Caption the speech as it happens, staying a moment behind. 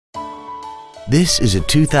This is a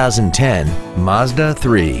 2010 Mazda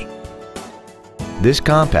 3. This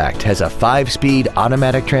compact has a 5-speed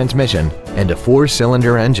automatic transmission and a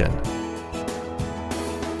 4-cylinder engine.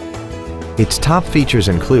 Its top features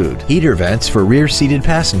include heater vents for rear-seated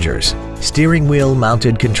passengers, steering wheel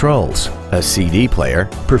mounted controls, a CD player,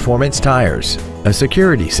 performance tires, a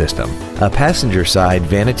security system, a passenger side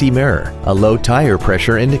vanity mirror, a low tire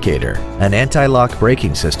pressure indicator, an anti-lock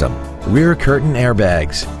braking system, rear curtain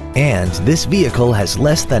airbags, and this vehicle has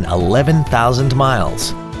less than 11,000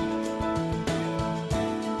 miles.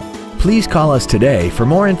 Please call us today for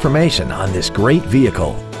more information on this great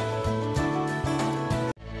vehicle.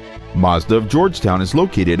 Mazda of Georgetown is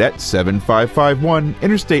located at 7551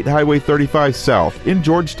 Interstate Highway 35 South in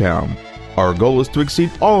Georgetown. Our goal is to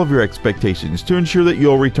exceed all of your expectations to ensure that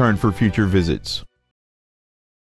you'll return for future visits.